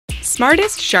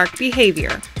Smartest shark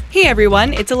behavior. Hey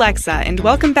everyone, it's Alexa, and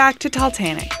welcome back to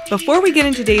Talltanic. Before we get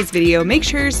into today's video, make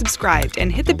sure you're subscribed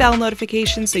and hit the bell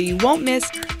notification so you won't miss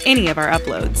any of our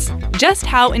uploads. Just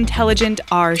how intelligent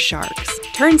are sharks?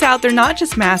 Turns out they're not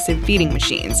just massive feeding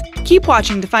machines. Keep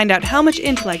watching to find out how much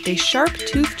intellect a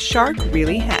sharp-toothed shark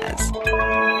really has.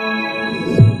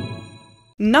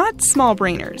 Not small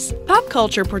brainers. Pop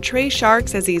culture portrays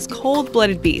sharks as these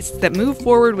cold-blooded beasts that move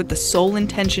forward with the sole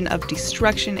intention of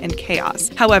destruction and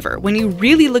chaos. However, when you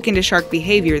really look into shark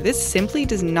behavior, this simply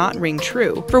does not ring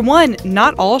true. For one,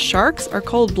 not all sharks are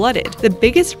cold-blooded. The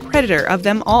biggest predator of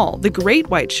them all, the great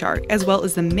white shark, as well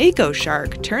as the mako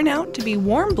shark, turn out to be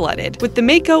warm-blooded. With the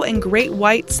mako and great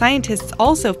white, scientists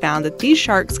also found that these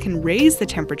sharks can raise the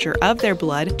temperature of their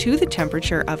blood to the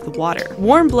temperature of the water.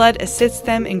 Warm blood assists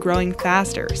them in growing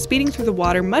faster, speeding through the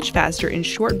water much faster in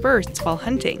short bursts while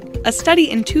hunting. A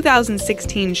study in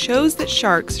 2016 shows that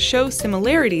sharks show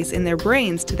similarities in their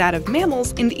brains to that of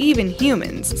mammals and even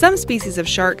humans. Some species of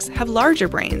sharks have larger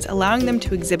brains, allowing them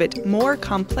to exhibit more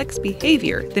complex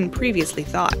behavior than previously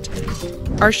thought.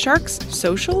 Are sharks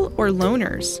social or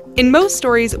loners? In most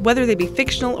stories, whether they be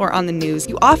fictional or on the news,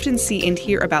 you often see and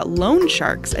hear about lone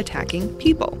sharks attacking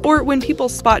people. Or when people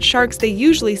spot sharks, they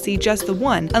usually see just the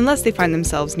one, unless they find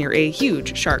themselves near a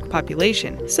huge shark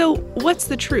population. So what's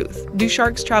the truth? Do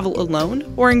sharks travel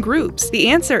alone or in groups? The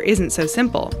answer isn't so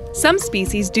simple. Some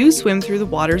species do swim through the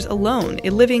waters alone,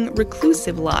 living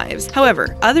reclusive lives.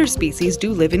 However, other species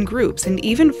do live in groups and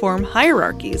even form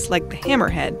hierarchies, like the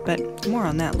hammerhead, but more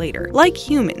on that later. Like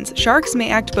humans, sharks may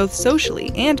act both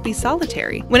socially and be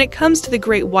solitary. When it comes to the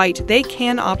great white, they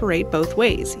can operate both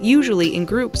ways, usually in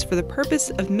groups for the purpose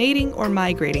of mating or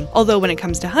migrating, although when it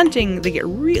comes to hunting, they get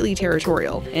really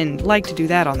territorial and like to do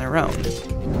that on their own.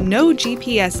 No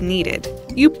GPS needed.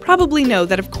 You probably know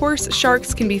that, of course,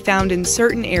 sharks can be found in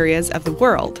certain areas of the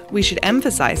world. We should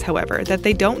emphasize, however, that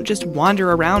they don't just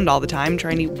wander around all the time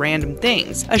trying to eat random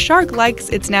things. A shark likes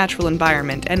its natural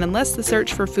environment, and unless the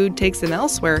search for food takes them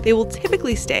elsewhere, they will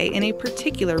typically stay in a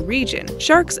particular region.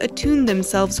 Sharks attune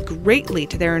themselves greatly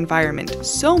to their environment,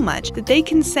 so much that they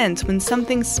can sense when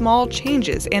something small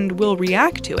changes and will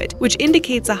react to it, which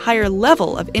indicates a higher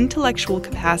level of intellectual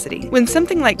capacity. When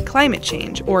something like climate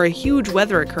change or a huge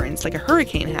weather occurrence like a hurricane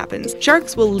happens,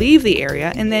 sharks will leave the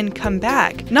area and then come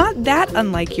back. Not that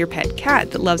unlike your pet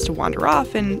cat that loves to wander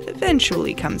off and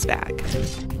eventually comes back.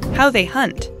 How they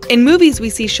hunt. In movies, we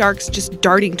see sharks just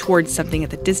darting towards something at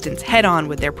the distance head-on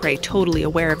with their prey totally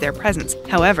aware of their presence.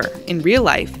 However, in real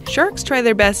life, sharks try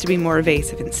their best to be more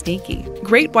evasive and sneaky.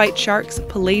 Great white sharks,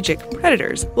 pelagic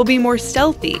predators, will be more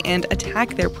stealthy and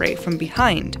attack their prey from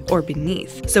behind or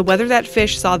beneath. So whether that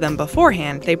fish saw them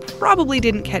beforehand, they probably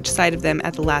didn't catch sight of them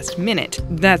at the last minute.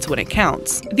 That's when it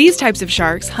counts. These types of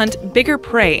sharks hunt bigger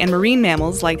prey and marine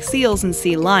mammals like seals and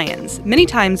sea lions. Many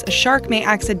times, a shark may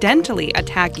accidentally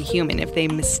attack a human if they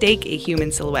mistake a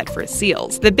human silhouette for a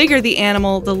seal's. The bigger the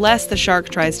animal, the less the shark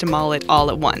tries to maul it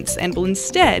all at once, and will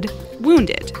instead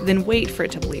wound it, then wait for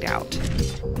it to bleed out.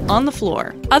 On the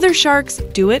floor. Other sharks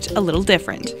do it a little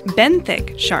different.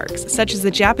 Benthic sharks, such as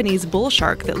the Japanese bull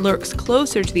shark that lurks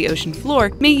closer to the ocean floor,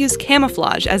 may use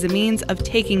camouflage as a means of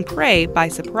taking prey by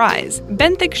surprise.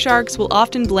 Benthic sharks will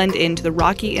often blend into the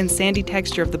rocky and sandy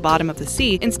texture of the bottom of the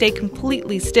sea and stay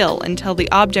completely still until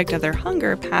the object of their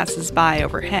hunger passes by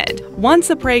overhead. Once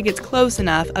a prey gets close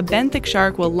enough, a benthic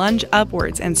shark will lunge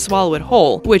upwards and swallow it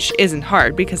whole, which isn't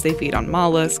hard because they feed on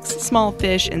mollusks, small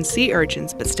fish, and sea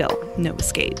urchins, but still, no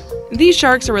escape. These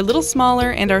sharks are a little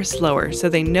smaller and are slower, so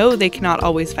they know they cannot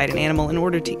always fight an animal in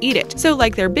order to eat it. So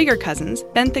like their bigger cousins,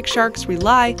 benthic sharks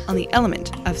rely on the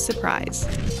element of surprise.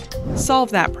 Solve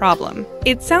that problem.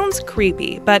 It sounds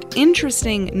creepy, but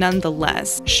interesting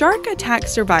nonetheless. Shark attack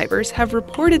survivors have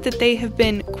reported that they have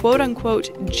been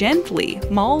quote-unquote gently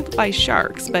mauled by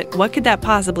sharks, but what could that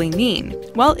possibly mean?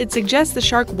 Well, it suggests the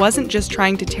shark wasn't just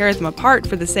trying to tear them apart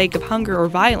for the sake of hunger or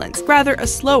violence. Rather, a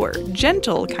slower,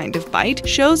 gentle kind of bite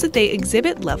shows that they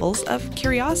exhibit levels of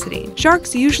curiosity.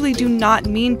 Sharks usually do not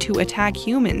mean to attack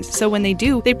humans, so when they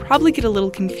do, they probably get a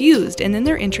little confused and then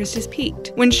their interest is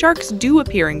piqued. When sharks do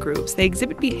appear in groups, they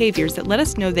exhibit behaviors that let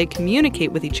us know they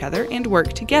communicate with each other and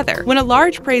work together. When a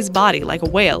large prey's body, like a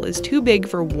whale, is too big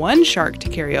for one shark to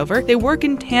carry over, they work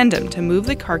in tandem to move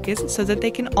the carcass so that they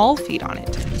can all feed on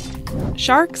it.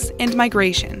 Sharks and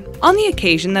migration. On the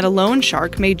occasion that a lone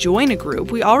shark may join a group,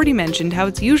 we already mentioned how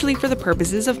it's usually for the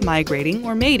purposes of migrating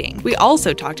or mating. We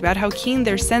also talked about how keen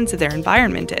their sense of their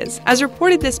environment is. As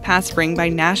reported this past spring by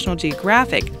National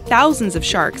Geographic, thousands of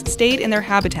sharks stayed in their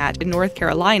habitat in North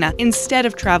Carolina instead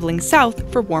of traveling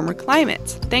south for warmer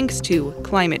climates. Thanks to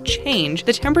climate change,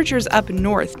 the temperatures up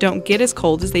north don't get as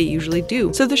cold as they usually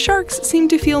do, so the sharks seem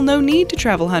to feel no need to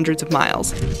travel hundreds of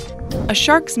miles. A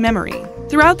shark's memory.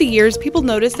 Throughout the years, people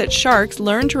noticed that sharks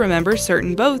learn to remember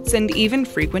certain boats and even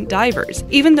frequent divers.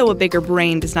 Even though a bigger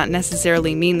brain does not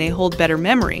necessarily mean they hold better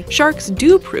memory, sharks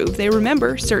do prove they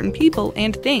remember certain people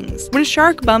and things. When a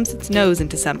shark bumps its nose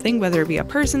into something, whether it be a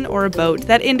person or a boat,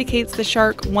 that indicates the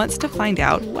shark wants to find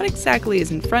out what exactly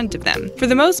is in front of them. For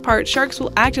the most part, sharks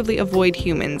will actively avoid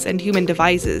humans and human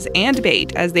devices and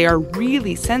bait as they are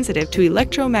really sensitive to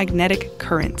electromagnetic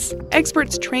currents.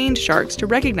 Experts trained sharks to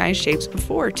recognize shapes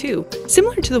before, too,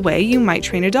 similar to the way you might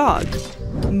train a dog.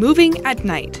 Moving at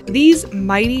night. These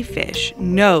mighty fish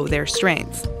know their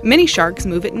strengths. Many sharks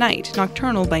move at night,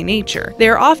 nocturnal by nature. They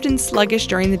are often sluggish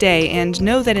during the day and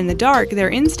know that in the dark, their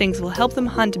instincts will help them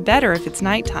hunt better if it's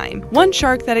nighttime. One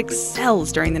shark that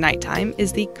excels during the nighttime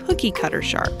is the cookie cutter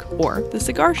shark, or the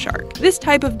cigar shark. This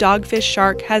type of dogfish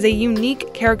shark has a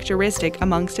unique characteristic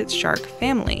amongst its shark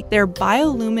family: their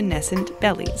bioluminescent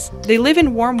bellies. They live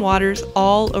in warm waters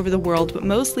all over the world, but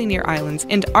mostly near islands,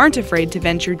 and aren't afraid to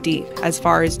venture deep, as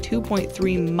far as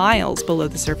 2.3 miles below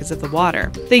the surface of the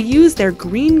water. They use their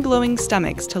green glowing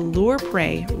stomachs to lure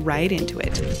prey right into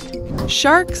it.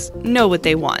 Sharks know what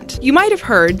they want. You might have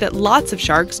heard that lots of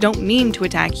sharks don't mean to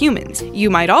attack humans. You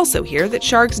might also hear that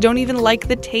sharks don't even like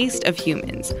the taste of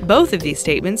humans. Both of these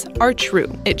statements are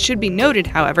true. It should be noted,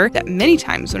 however, that many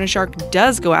times when a shark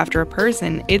does go after a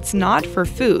person, it's not for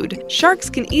food. Sharks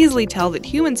can easily tell that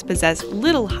humans possess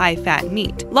little high-fat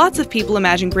meat. Lots of people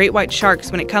imagine great white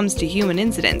sharks when it comes to human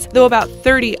incidents, though about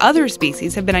 30 other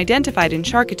species have been identified in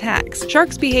shark attacks.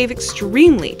 Sharks behave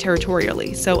extremely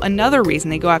territorially, so another reason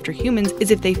they go after humans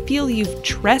is if they feel you've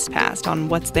trespassed on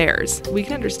what's theirs. We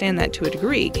can understand that to a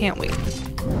degree, can't we?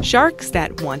 Sharks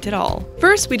that want it all.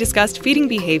 First, we discussed feeding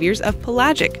behaviors of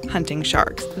pelagic hunting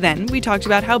sharks. Then, we talked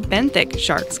about how benthic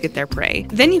sharks get their prey.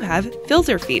 Then you have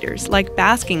filter feeders, like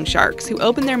basking sharks, who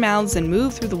open their mouths and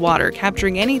move through the water,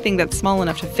 capturing anything that's small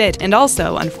enough to fit, and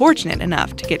also unfortunate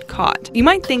enough to get caught. You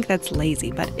might think that's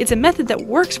lazy, but it's a method that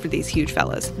works for these huge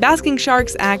fellas. Basking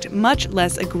sharks act much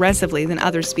less aggressively than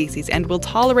other species and will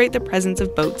tolerate the presence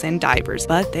of boats and divers,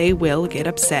 but they will get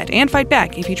upset and fight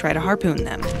back if you try to harpoon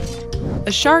them.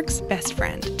 A shark's best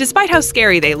friend. Despite how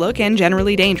scary they look and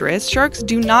generally dangerous, sharks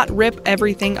do not rip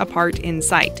everything apart in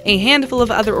sight. A handful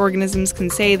of other organisms can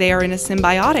say they are in a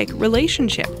symbiotic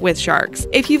relationship with sharks.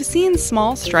 If you've seen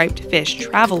small striped fish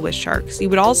travel with sharks, you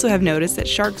would also have noticed that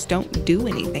sharks don't do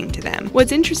anything to them.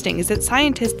 What's interesting is that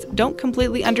scientists don't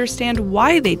completely understand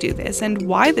why they do this and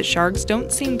why the sharks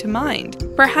don't seem to mind.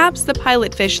 Perhaps the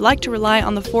pilotfish like to rely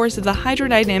on the force of the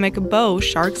hydrodynamic bow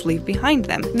sharks leave behind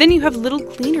them. Then you have little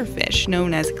cleaner fish,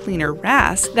 known as cleaner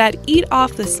wrasse, that eat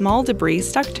off the small debris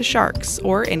stuck to sharks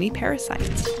or any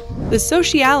parasites. The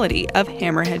sociality of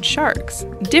hammerhead sharks.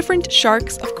 Different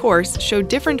sharks, of course, show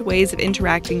different ways of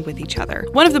interacting with each other.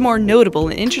 One of the more notable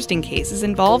and interesting cases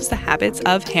involves the habits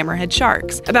of hammerhead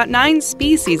sharks. About 9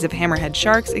 species of hammerhead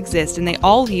sharks exist, and they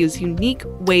all use unique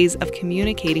ways of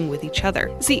communicating with each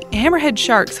other. See, hammerhead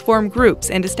sharks form groups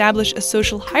and establish a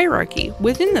social hierarchy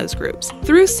within those groups.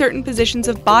 Through certain positions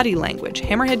of body language,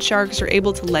 hammerhead sharks are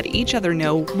able to let each other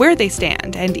know where they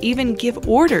stand and even give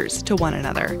orders to one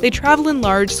another. They travel in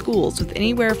large schools with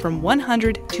anywhere from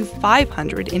 100 to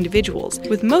 500 individuals,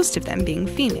 with most of them being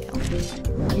female.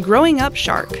 Growing up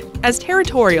shark. As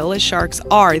territorial as sharks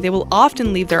are, they will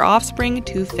often leave their offspring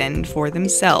to fend for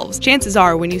themselves. Chances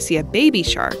are when you see a baby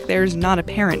shark, there's not a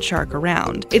parent shark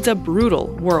around. It's a brutal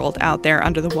world out there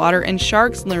under the water, and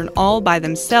sharks learn all by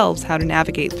themselves how to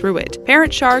navigate through it.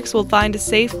 Parent sharks will find a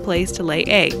safe place to lay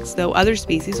eggs, though other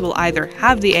species will either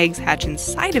have the eggs hatch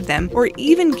inside of them or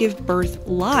even give birth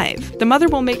live. The mother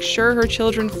will make sure her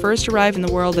children first arrive in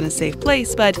the world in a safe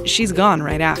place, but she's gone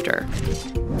right after.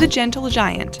 The gentle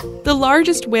giant. The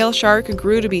largest whale shark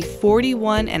grew to be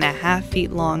 41.5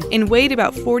 feet long and weighed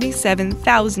about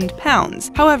 47,000 pounds.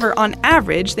 However, on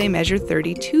average, they measure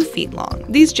 32 feet long.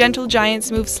 These gentle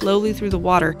giants move slowly through the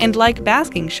water and, like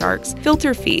basking sharks,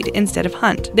 filter feed instead of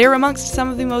hunt. They're amongst some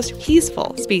of the most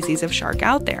peaceful species of shark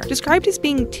out there. Described as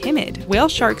being timid, whale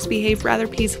sharks behave rather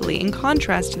peacefully in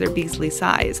contrast to their beastly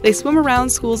size. They swim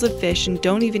around schools of fish and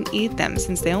don't even eat them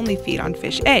since they only feed on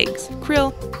fish eggs,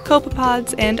 krill,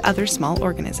 copepods, and other small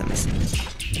organisms.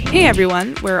 Hey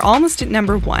everyone, we're almost at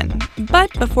number 1.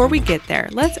 But before we get there,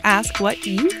 let's ask what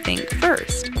you think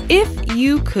first. If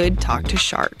you could talk to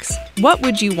sharks, what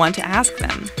would you want to ask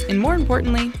them? And more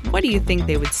importantly, what do you think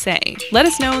they would say? Let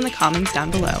us know in the comments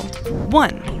down below.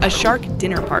 1. A shark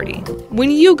dinner party. When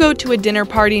you go to a dinner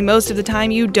party, most of the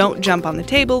time you don't jump on the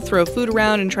table, throw food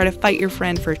around, and try to fight your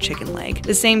friend for a chicken leg.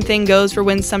 The same thing goes for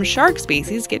when some shark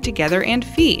species get together and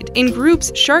feed. In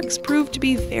groups, sharks prove to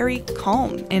be very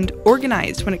calm and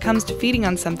organized when it comes to feeding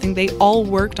on something they all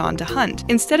worked on to hunt.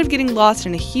 Instead of getting lost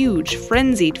in a huge,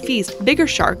 frenzied feast, bigger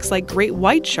sharks like great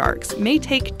white sharks may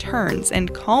take turns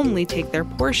and calmly take their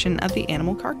portion of the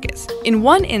animal carcass. In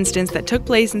one instance that took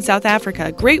place in South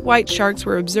Africa, great white sharks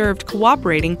were observed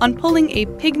cooperating on pulling a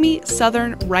pygmy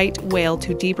southern right whale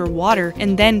to deeper water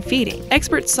and then feeding.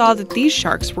 Experts saw that these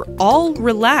sharks were all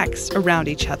relaxed around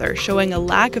each other, showing a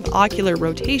lack of ocular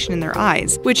rotation in their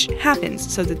eyes, which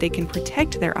happens so that they can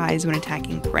protect their eyes when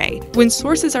attacking prey. When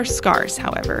sources are scarce,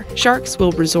 however, sharks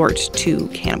will resort to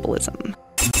cannibalism.